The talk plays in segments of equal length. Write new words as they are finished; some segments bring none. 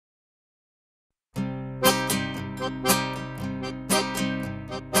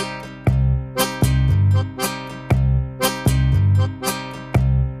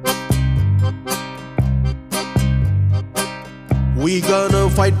We gonna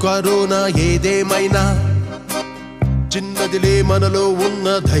fight corona ఏదేమైనా చిన్నదిలే మనలో ఉన్న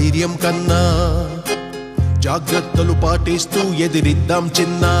ధైర్యం కన్నా జాగ్రత్తలు పాటిస్తూ ఎదిరిద్దాం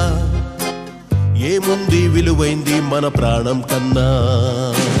చిన్న ఏముంది విలువైంది మన ప్రాణం కన్నా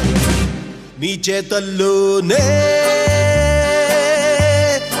నీ చేతల్లోనే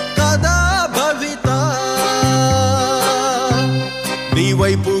కదా భవిత నీ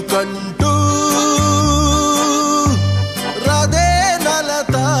వైపు కంటూ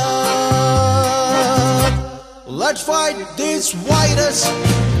Let's fight this virus.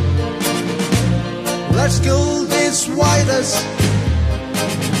 Let's kill this virus.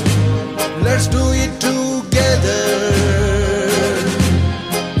 Let's do it together.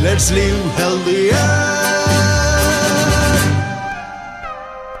 Let's live healthier.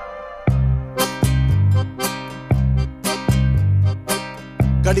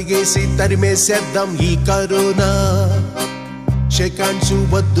 కడిగేసి తరిమేసేద్దాం ఈ కరోనా షేకాన్సు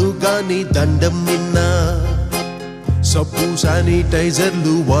వద్దు గాని దండం నిన్నా సబ్బు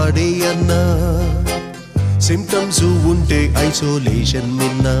శానిటైజర్లు వాడే అన్నా సింప్టమ్స్ ఉంటే ఐసోలేషన్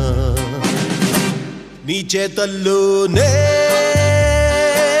నిన్నా నీ చేతల్లోనే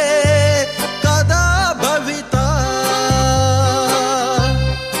కదా భవిత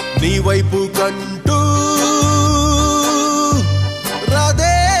నీ వైపు కంటూ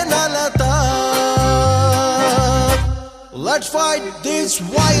రాదే నలత Let's fight this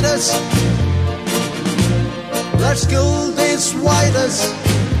virus. Let's kill this virus.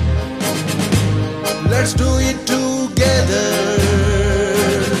 Let's do it together.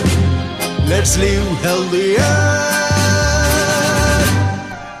 Let's live healthier.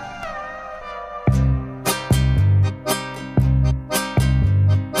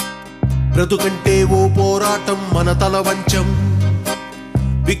 బ్రతుకంటే ఓ పోరాటం మన తల వంచం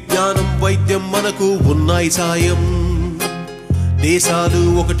విజ్ఞానం వైద్యం మనకు ఉన్నాయి సాయం దేశాలు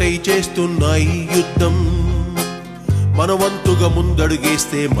ఒకటై చేస్తున్నాయి యుద్ధం మన వంతుగా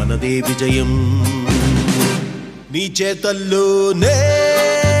ముందడుగేస్తే మనదే విజయం నీ చేతల్లోనే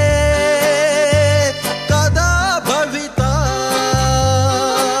కదా భవిత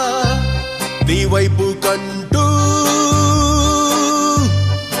నీ వైపు కంటూ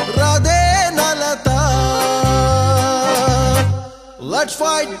రాదే నలత Let's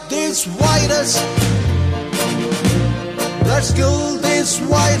fight this virus. Let's kill this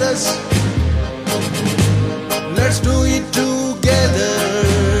virus. Let's do it together.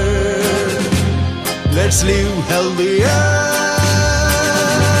 Let's live healthier.